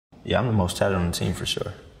Yeah, I'm the most tatted on the team for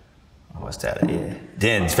sure. I'm most tatted, yeah.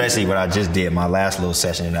 Then, especially what I just did, my last little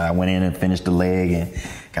session, I went in and finished the leg and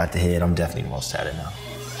got the head. I'm definitely the most tatted now.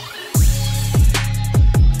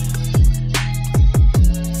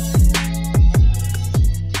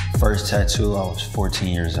 First tattoo, I was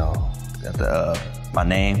 14 years old. Got my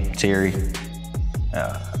name, Terry,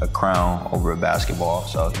 a crown over a basketball.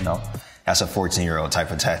 So, you know, that's a 14-year-old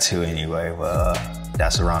type of tattoo anyway. But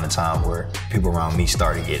that's around the time where people around me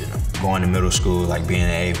started getting them. Going to middle school, like being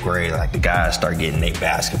in 8th grade, like the guys start getting their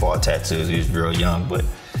basketball tattoos. He was real young, but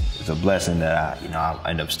it's a blessing that I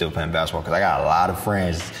end up still playing basketball because I got a lot of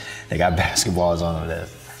friends that got basketballs on them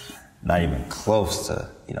that's not even close to,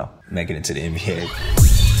 you know, making it to the NBA.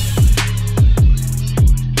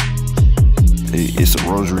 It's a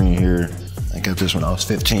rosary in here. I got this when I was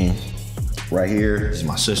 15. Right here is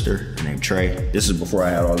my sister, her name Trey. This is before I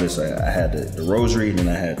had all this. I had the rosary, then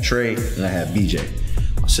I had Trey, then I had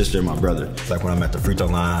BJ. My sister and my brother. It's like when I'm at the free throw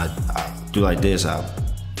line, I do like this. I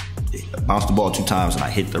bounce the ball 2 times and I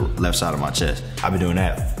hit the left side of my chest. I've been doing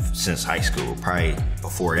that since high school, probably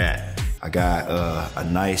before that. I got a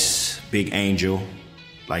nice big angel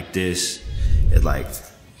like this. It like,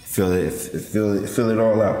 feel it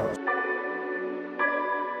all out.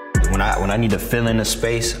 When I need to fill in a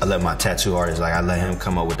space, I let my tattoo artist, like I let him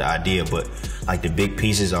come up with the idea, but like the big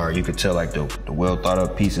pieces are, you could tell like the well thought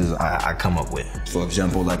of pieces I come up with. For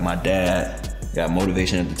example, like my dad got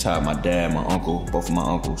motivation at the top, my dad, my uncle, both of my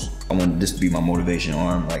uncles. I wanted this to be my motivation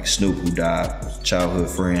arm, like Snoop who died, childhood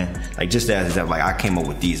friend. Like just as that, like I came up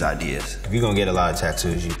with these ideas. If you're gonna get a lot of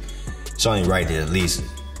tattoos, it's only right to at least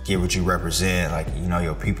get what you represent, like, you know,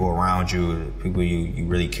 your people around you, the people you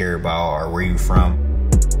really care about or where you from.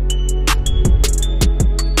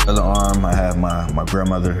 Other arm, I have my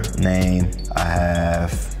grandmother's name. I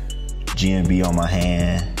have GNB on my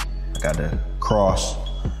hand. I got a cross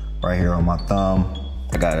right here on my thumb.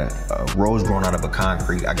 I got a rose growing out of a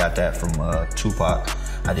concrete. I got that from Tupac.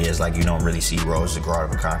 Idea is like you don't really see roses grow out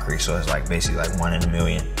of a concrete, so it's like basically like 1 in a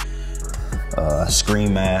million.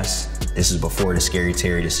 Scream mask. This is before the Scary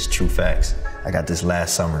Terry. This is true facts. I got this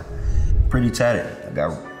last summer. Pretty tatted.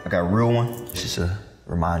 I got a real one. It's just to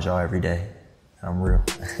remind y'all every day. I'm real.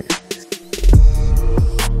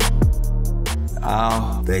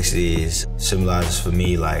 Owl basically symbolizes for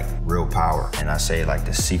me like real power. And I say like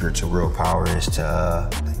the secret to real power is to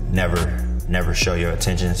never show your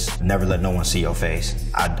intentions. Never let no one see your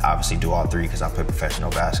face. I obviously do all 3 because I play professional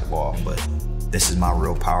basketball, but this is my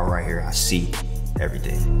real power right here. I see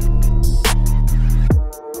everything.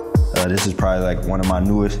 This is probably like one of my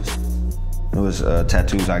newest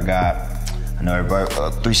tattoos I got. I know everybody,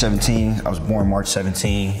 317, I was born March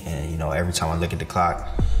 17, and you know, every time I look at the clock,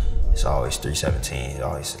 it's always 317. It's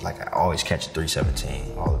always, like, I always catch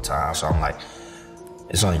 317 all the time. So I'm like,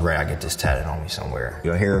 it's only right I get this tatted on me somewhere.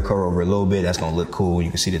 Your hair will cover over a little bit, that's gonna look cool. You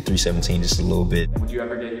can see the 317 just a little bit. Would you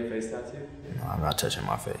ever get your face tattooed? No, I'm not touching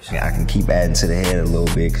my face. Yeah, I can keep adding to the head a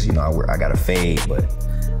little bit, cause you know, I got a fade, but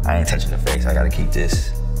I ain't touching the face. I gotta keep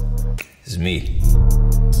this. This is me.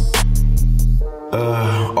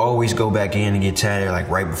 Always go back in and get tatted like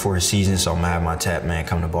right before the season, so I'm gonna have my tat man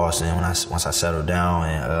come to Boston once I settle down,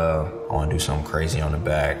 and I wanna do something crazy on the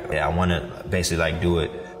back. Yeah, I wanna basically like do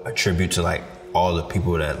a tribute to like all the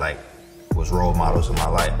people that like was role models in my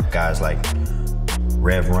life. Guys like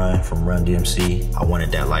Rev Run from Run DMC, I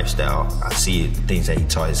wanted that lifestyle. I see things that he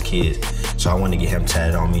taught his kids, so I wanted to get him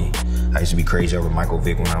tatted on me. I used to be crazy over Michael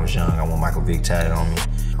Vick when I was young. I want Michael Vick tatted on me.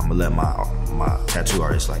 I'm gonna let my tattoo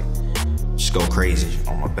artist like just go crazy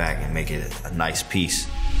on my back and make it a nice piece.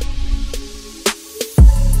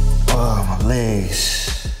 Oh, my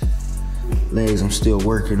legs. Legs I'm still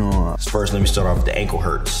working on. First, let me start off with the ankle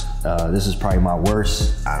hurts. This is probably my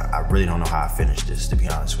worst. I really don't know how I finished this, to be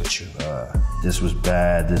honest with you. This was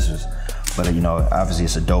bad, but you know, obviously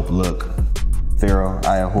it's a dope look. Pharaoh,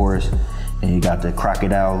 Eye of Horus. And you got the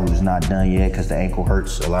crocodile who's not done yet because the ankle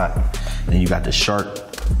hurts a lot. And then you got the shark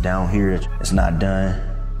down here, it's not done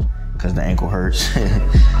because the ankle hurts.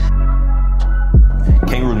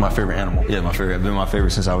 Kangaroo's my favorite animal. Yeah, my favorite. I've been my favorite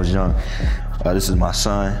since I was young. This is my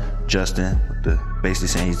son, Justin. Basically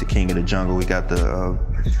saying he's the king of the jungle. We got the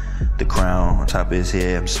crown on top of his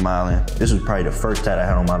head. I'm smiling. This was probably the first tat I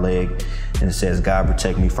had on my leg, and it says, "God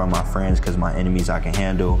protect me from my friends, because my enemies I can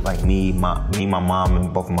handle." Like me, my mom,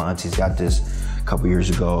 and both of my aunties got this a couple years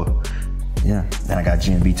ago. Yeah, then I got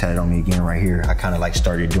GNB tatted on me again right here. I kind of like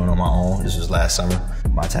started doing it on my own. This was last summer.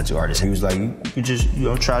 My tattoo artist, he was like, you just,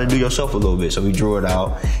 try to do yourself a little bit. So we drew it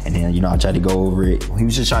out, and then, I tried to go over it. He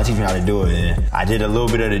was just trying to teach me how to do it. And I did a little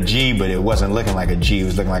bit of the G, but it wasn't looking like a G. It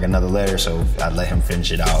was looking like another letter, so I let him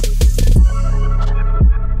finish it out.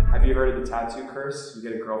 you heard of the tattoo curse? You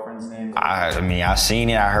get a girlfriend's name. I mean, I've seen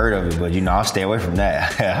it, I heard of it, but I'll stay away from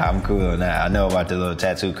that. I'm cool on that. I know about the little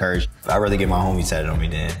tattoo curse. I'd rather get my homie tatted on me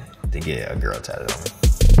than to get a girl tatted on me.